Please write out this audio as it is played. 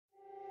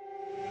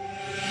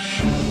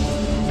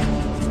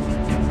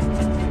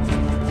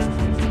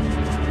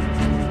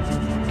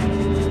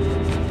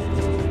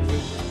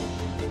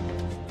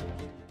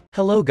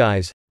Hello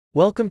guys,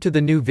 welcome to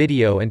the new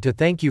video and to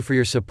thank you for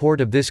your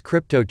support of this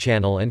crypto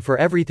channel and for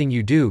everything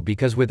you do,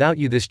 because without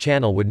you this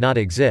channel would not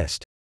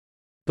exist.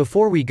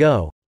 Before we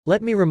go,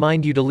 let me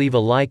remind you to leave a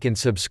like and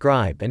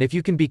subscribe, and if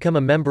you can become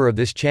a member of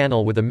this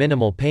channel with a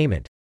minimal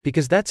payment,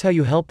 because that's how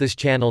you help this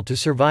channel to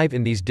survive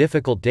in these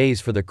difficult days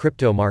for the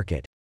crypto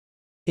market.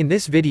 In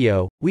this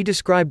video, we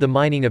describe the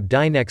mining of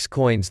Dynex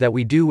coins that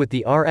we do with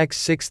the RX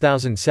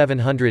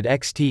 6700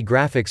 XT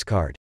graphics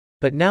card,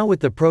 but now with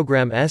the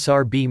program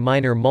SRB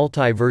Miner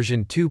Multi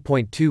version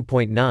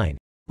 2.2.9,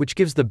 which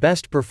gives the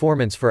best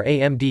performance for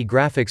AMD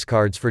graphics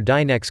cards for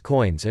Dynex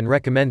coins and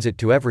recommends it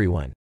to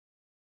everyone.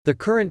 The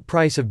current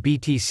price of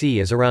BTC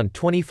is around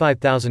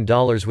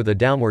 $25,000 with a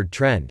downward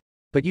trend,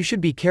 but you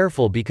should be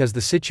careful because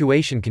the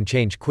situation can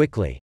change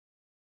quickly.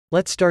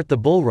 Let's start the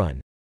bull run.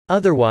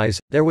 Otherwise,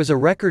 there was a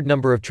record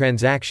number of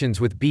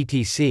transactions with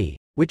BTC,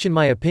 which in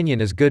my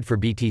opinion is good for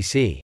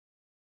BTC.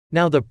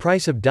 Now the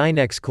price of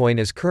Dynex coin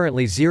is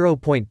currently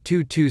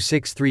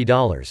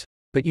 $0.2263,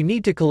 but you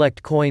need to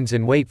collect coins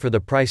and wait for the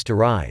price to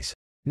rise.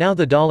 Now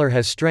the dollar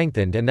has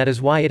strengthened, and that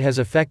is why it has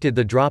affected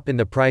the drop in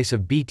the price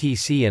of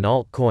BTC and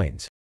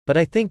altcoins. But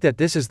I think that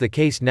this is the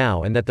case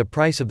now and that the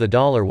price of the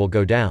dollar will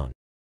go down.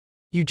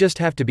 You just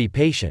have to be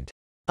patient.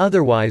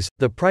 Otherwise,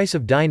 the price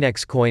of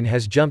Dynex coin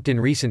has jumped in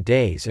recent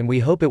days and we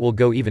hope it will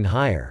go even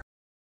higher.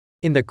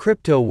 In the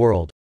crypto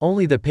world,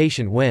 only the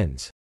patient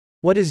wins.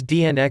 What is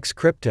Dynex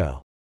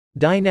crypto?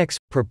 Dynex,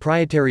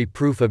 proprietary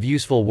proof of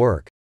useful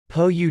work,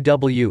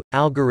 POUW,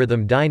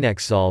 algorithm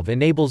DynexSolve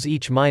enables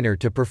each miner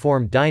to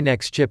perform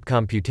Dynex chip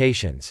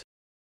computations.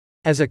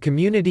 As a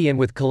community and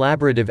with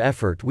collaborative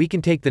effort, we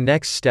can take the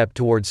next step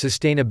towards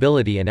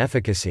sustainability and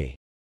efficacy.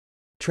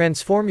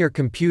 Transform your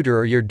computer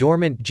or your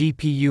dormant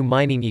GPU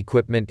mining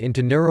equipment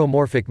into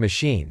neuromorphic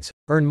machines,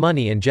 earn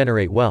money and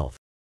generate wealth.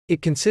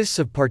 It consists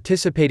of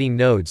participating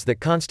nodes that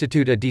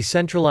constitute a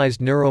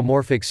decentralized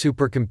neuromorphic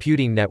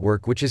supercomputing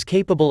network which is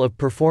capable of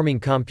performing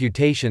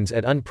computations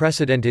at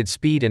unprecedented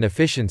speed and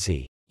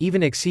efficiency,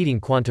 even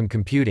exceeding quantum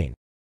computing.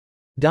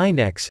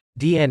 Dynex,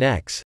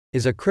 DNX,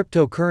 is a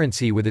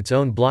cryptocurrency with its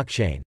own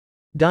blockchain.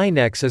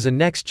 Dynex is a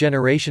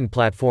next-generation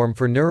platform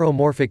for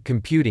neuromorphic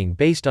computing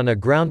based on a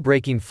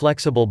groundbreaking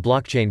flexible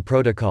blockchain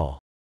protocol.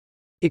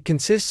 It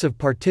consists of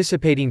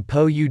participating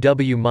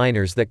POUW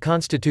miners that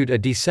constitute a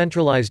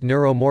decentralized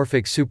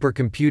neuromorphic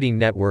supercomputing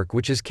network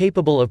which is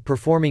capable of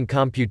performing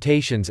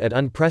computations at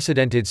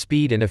unprecedented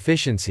speed and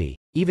efficiency,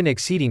 even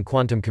exceeding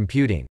quantum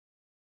computing.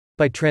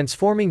 By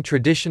transforming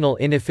traditional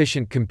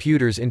inefficient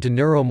computers into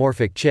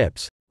neuromorphic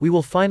chips, we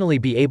will finally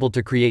be able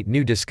to create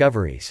new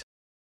discoveries.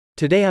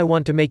 Today I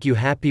want to make you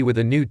happy with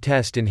a new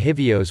test in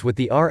hiveos with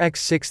the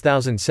RX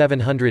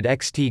 6700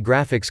 XT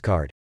graphics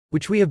card,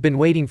 which we have been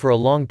waiting for a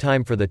long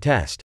time for the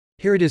test.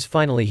 Here it is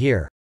finally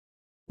here.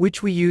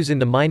 Which we use in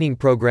the mining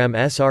program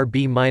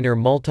SRB Miner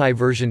Multi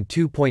version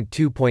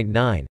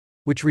 2.2.9,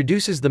 which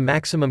reduces the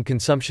maximum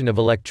consumption of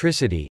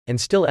electricity, and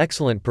still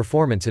excellent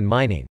performance in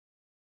mining.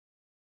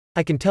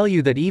 I can tell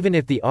you that even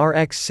if the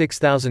RX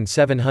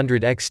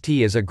 6700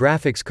 XT is a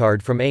graphics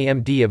card from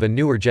AMD of a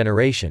newer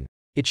generation,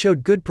 it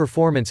showed good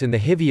performance in the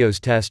hiveos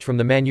test from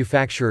the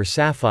manufacturer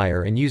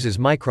Sapphire and uses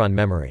micron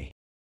memory.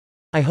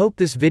 I hope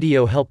this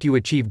video helped you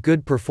achieve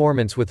good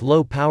performance with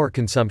low power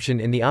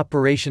consumption in the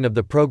operation of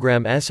the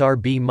program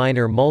SRB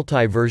Miner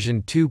Multi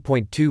version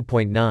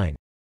 2.2.9.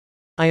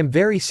 I am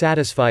very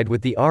satisfied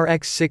with the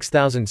RX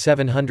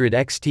 6700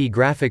 XT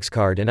graphics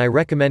card and I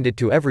recommend it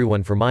to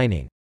everyone for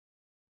mining.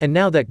 And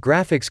now that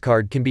graphics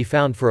card can be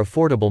found for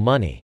affordable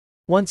money.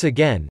 Once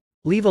again,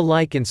 leave a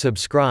like and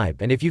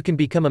subscribe, and if you can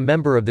become a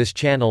member of this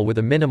channel with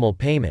a minimal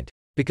payment,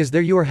 because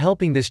there you are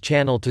helping this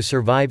channel to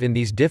survive in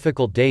these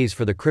difficult days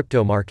for the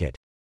crypto market.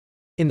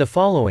 In the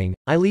following,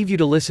 I leave you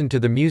to listen to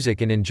the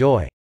music and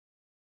enjoy.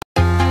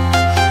 I'm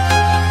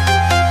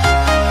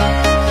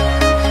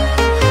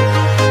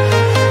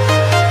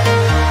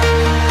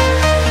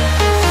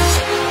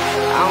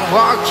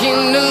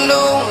walking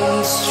alone,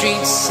 the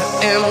streets are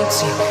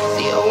empty.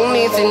 The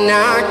only thing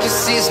I can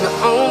see is my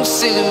own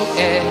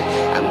silhouette.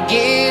 I'm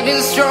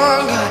getting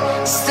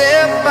stronger,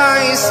 step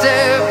by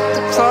step.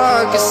 The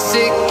clock is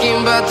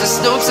ticking, but there's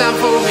no time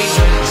for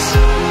regrets.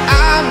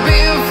 I've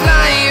been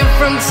flying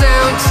from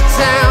town to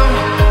town,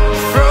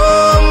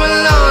 from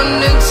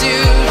London to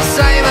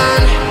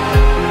Taiwan.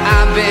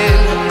 I've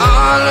been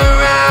all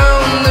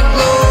around the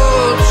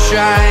globe,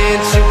 trying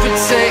to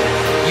protect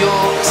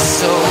your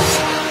soul.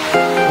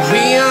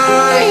 We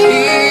are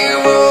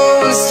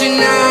heroes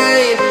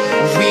tonight.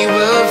 We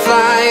will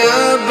fly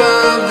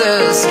above the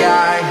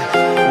sky.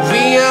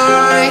 We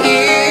are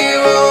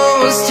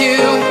heroes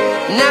tonight.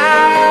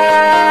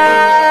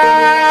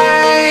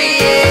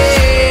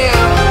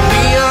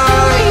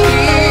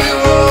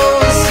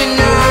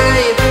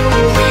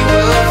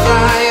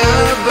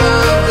 Above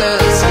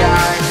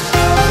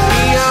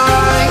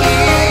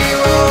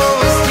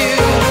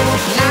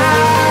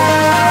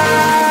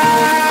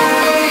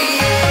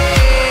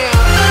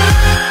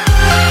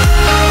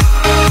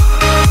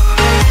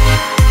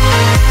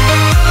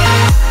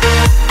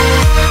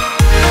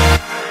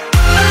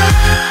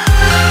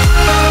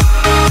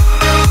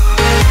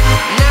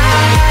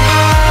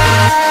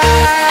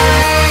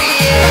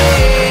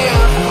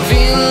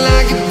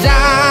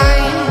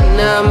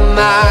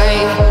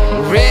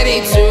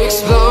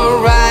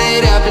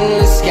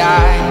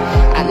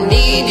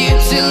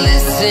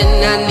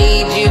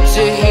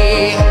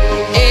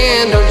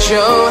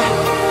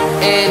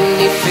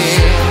any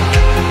fear.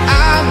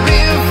 I've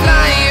been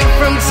flying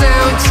from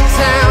town to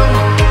town,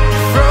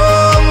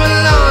 from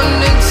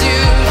London to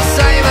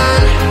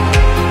Taiwan.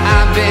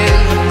 I've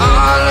been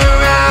all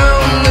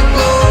around the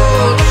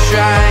globe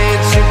trying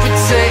to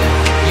protect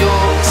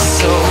your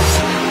soul.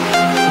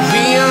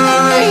 We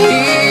are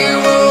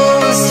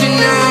heroes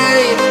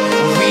tonight.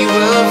 We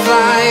will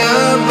fly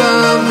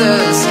above the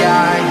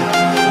sky.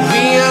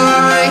 We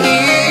are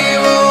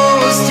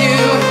heroes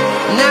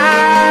tonight.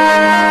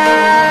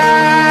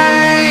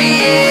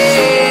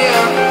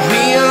 Yeah.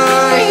 We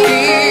are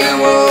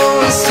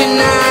heroes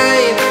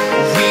tonight.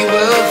 We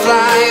will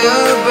fly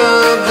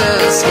above the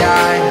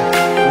sky.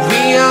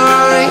 We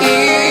are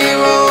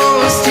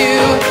heroes tonight.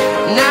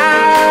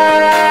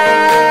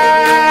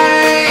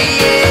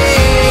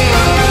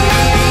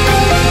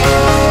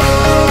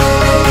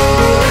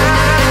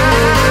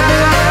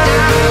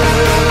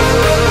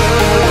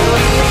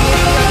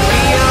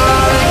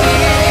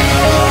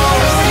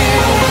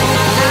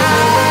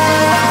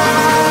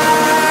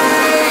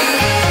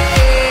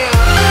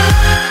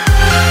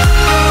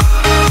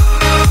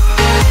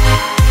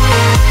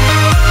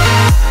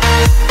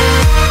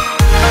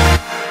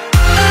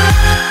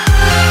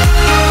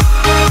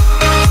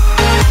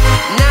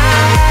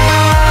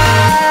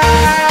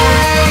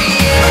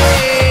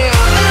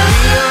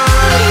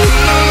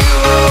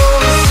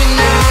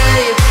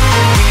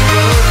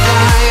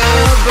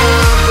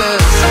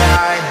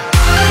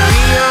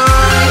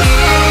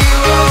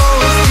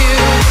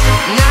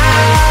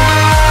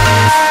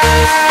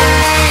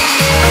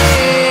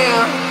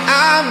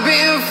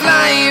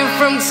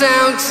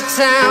 Town to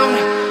town,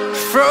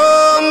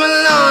 from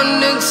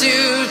London to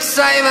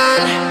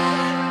Taiwan.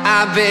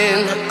 I've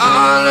been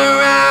all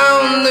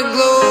around the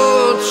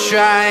globe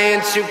trying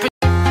to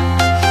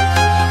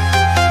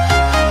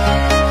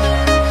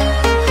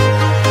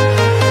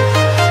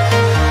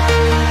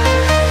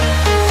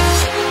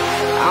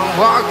I'm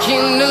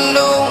walking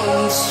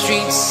alone, the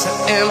streets are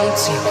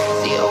empty.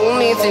 The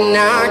only thing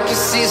I can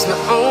see is my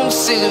own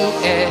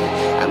silhouette.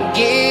 I'm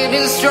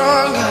getting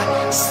stronger,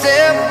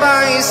 step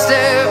by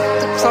step.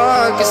 The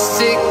clock is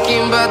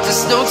ticking, but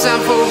there's no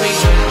time for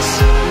regrets.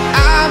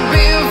 I've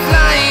been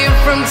flying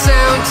from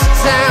town to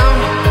town,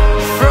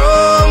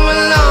 from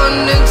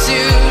London to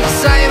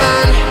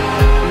Taiwan.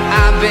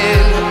 I've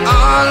been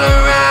all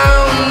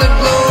around the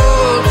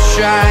globe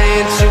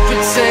trying to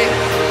protect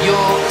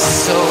your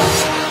soul.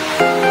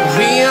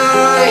 We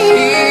are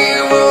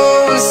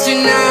heroes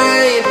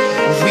tonight.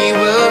 We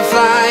will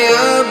fly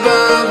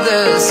above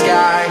the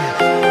sky.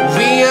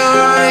 We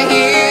are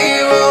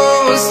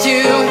heroes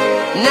tonight.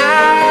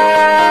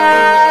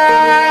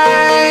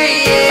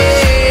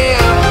 Yeah.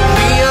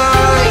 We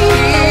are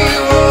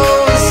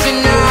heroes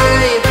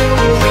tonight.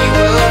 We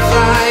will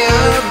fly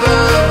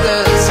above the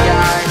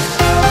sky.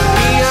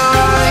 We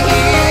are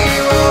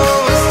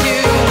heroes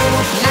tonight.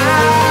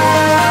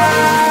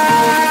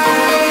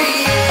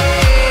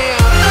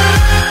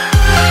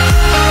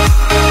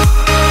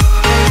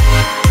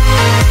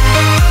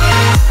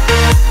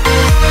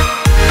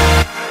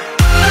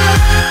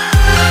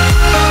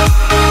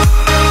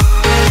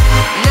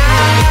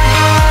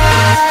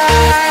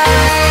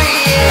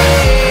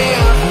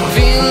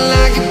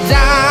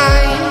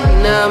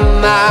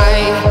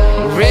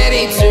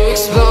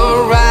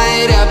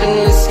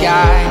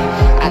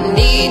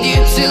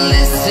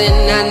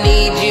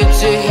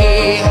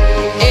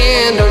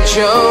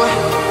 Show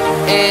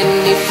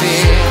any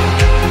fear.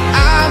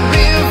 I've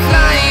been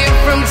flying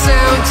from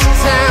town to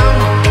town,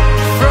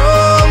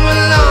 from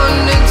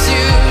London to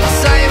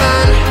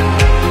Taiwan.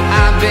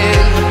 I've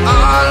been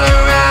all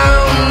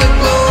around the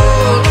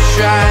globe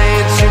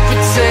trying to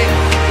protect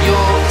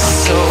your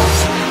soul.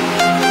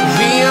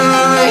 We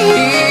are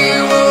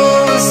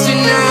heroes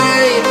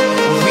tonight.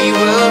 We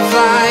will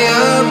fly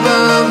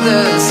above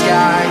the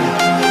sky.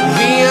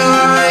 We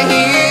are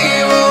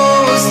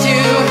heroes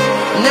tonight.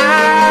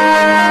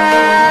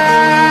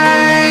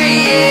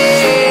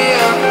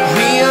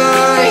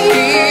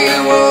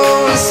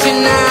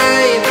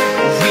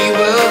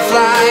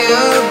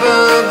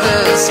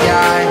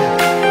 Sky.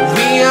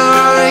 We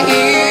are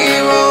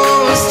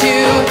heroes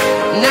tonight.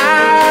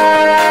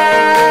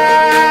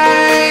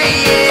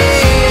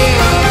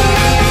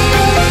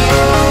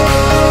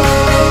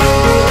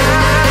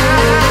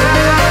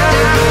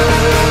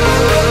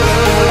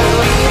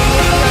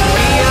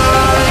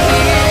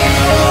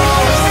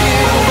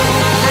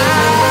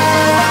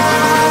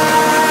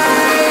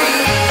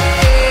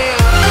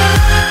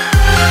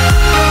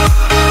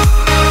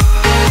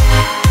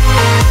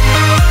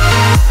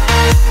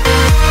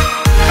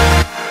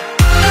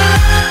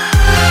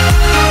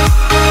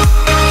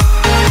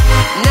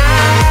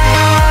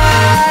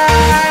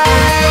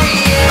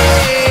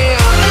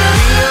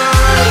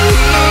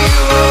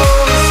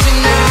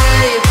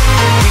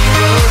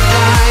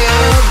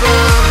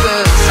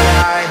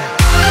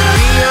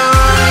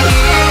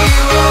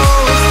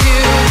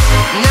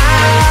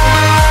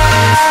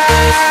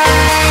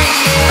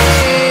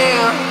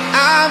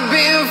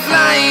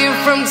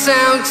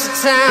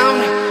 town,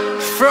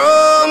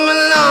 from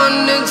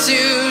London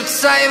to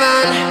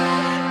Taiwan.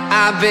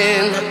 I've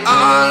been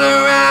all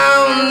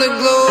around the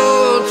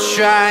globe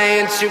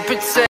trying to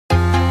protect.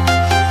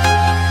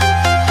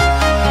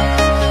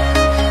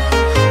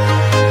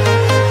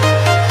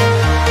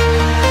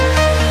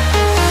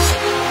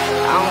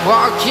 I'm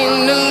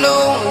walking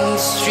alone, the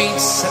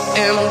streets are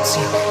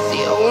empty.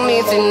 The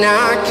only thing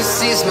I can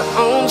see is my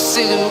own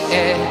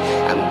silhouette.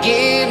 I'm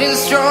getting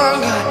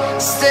stronger,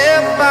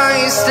 step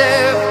by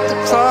step. The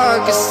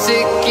clock is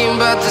ticking,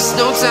 but there's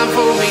no time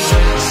for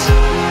regrets.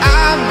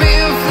 I've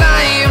been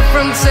flying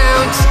from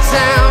town to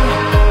town,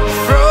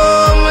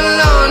 from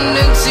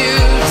London to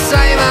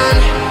Taiwan.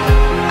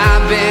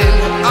 I've been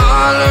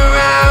all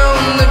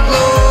around the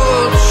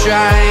globe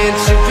trying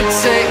to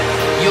protect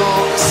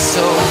your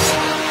soul.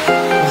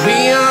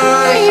 We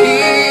are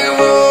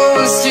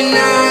heroes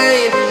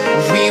tonight.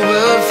 We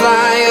will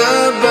fly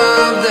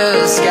above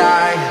the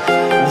sky.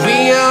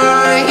 We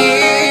are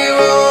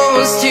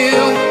heroes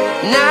tonight.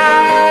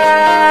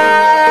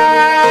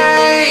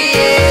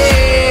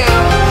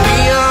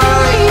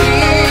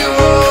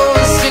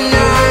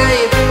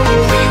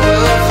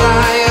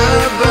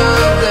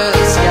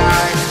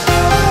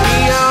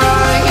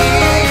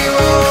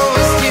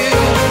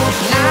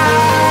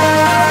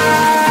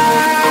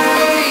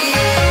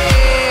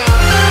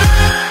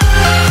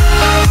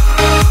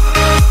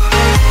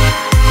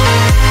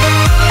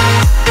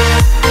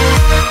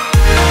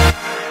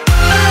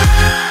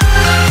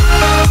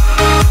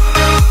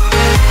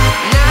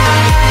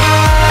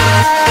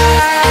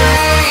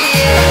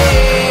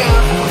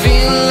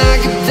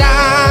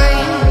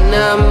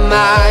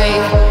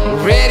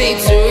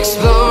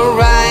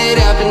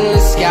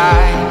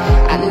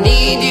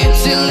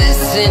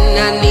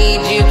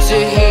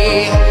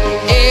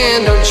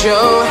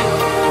 Show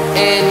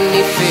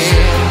any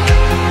fear.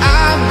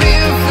 I've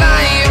been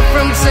flying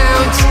from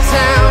town to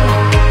town,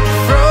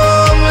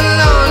 from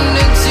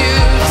London to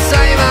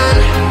Taiwan.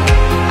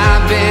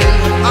 I've been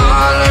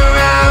all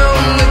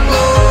around the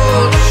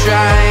globe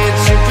trying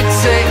to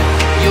protect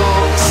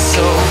your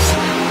soul.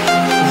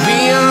 We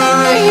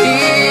are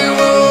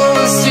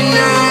heroes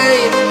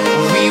tonight.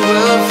 We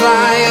will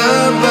fly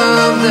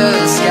above the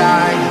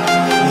sky.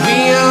 We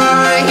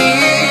are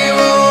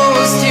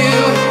heroes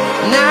tonight.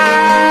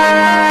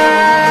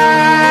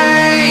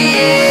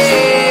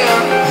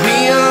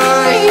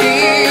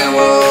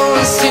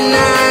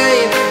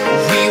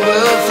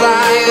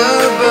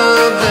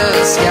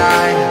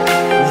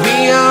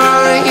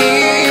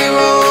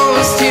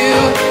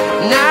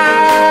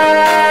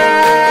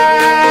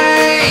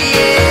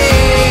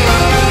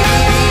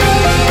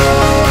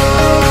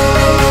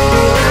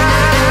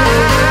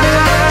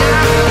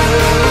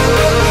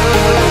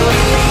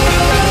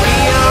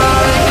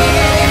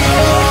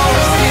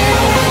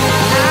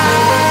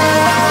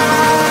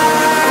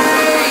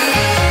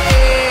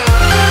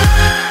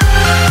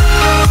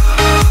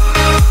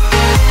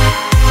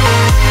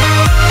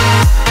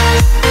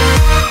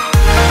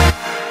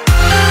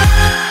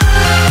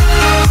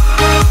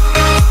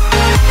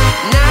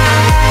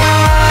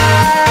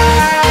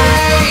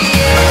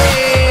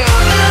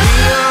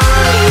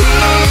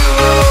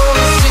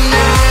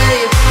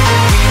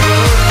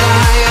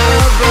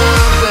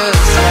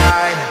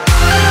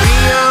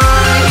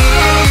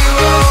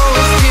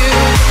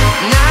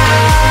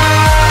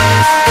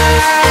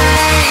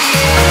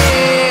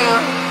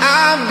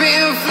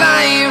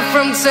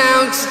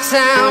 Town to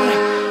town,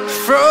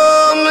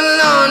 from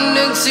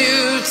London to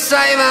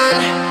Taiwan.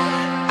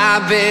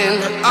 I've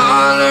been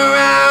all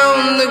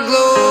around the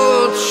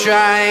globe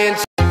trying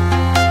to.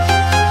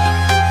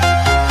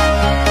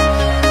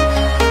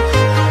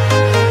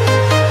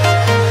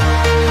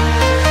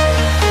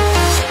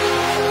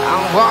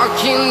 I'm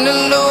walking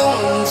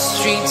alone, the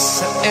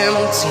streets are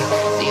empty.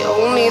 The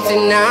only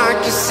thing I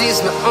can see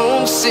is my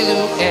own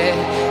silhouette.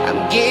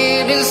 I'm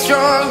getting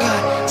stronger,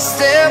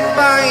 step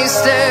by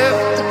step.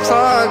 The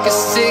clock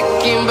is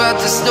ticking, but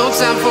there's no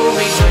time for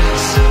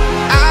regrets.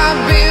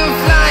 I've been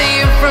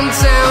flying from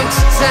town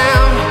to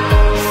town,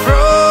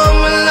 from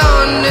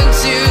London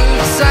to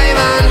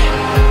Taiwan.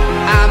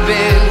 I've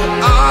been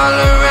all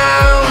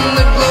around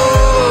the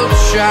globe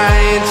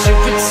trying to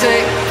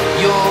protect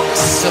your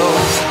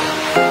soul.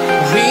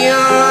 We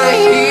are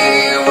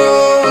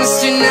heroes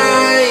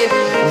tonight.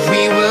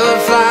 We will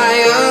fly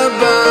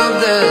above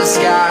the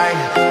sky.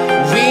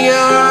 We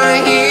are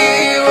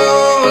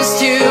heroes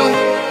tonight.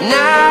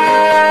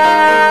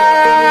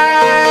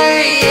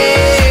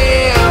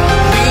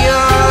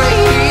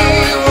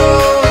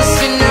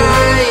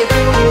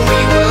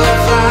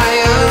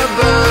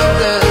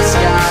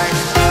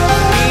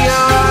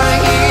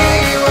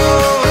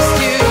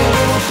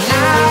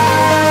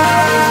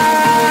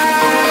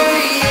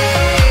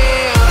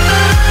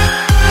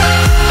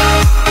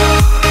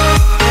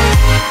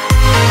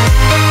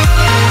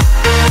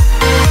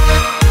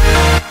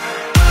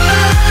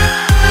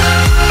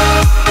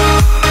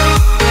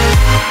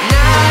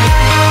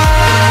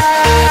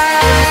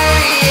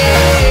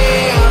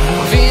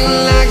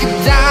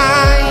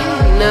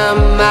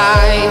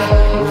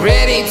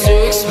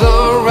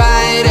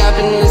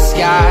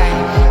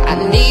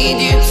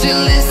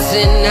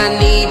 I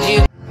need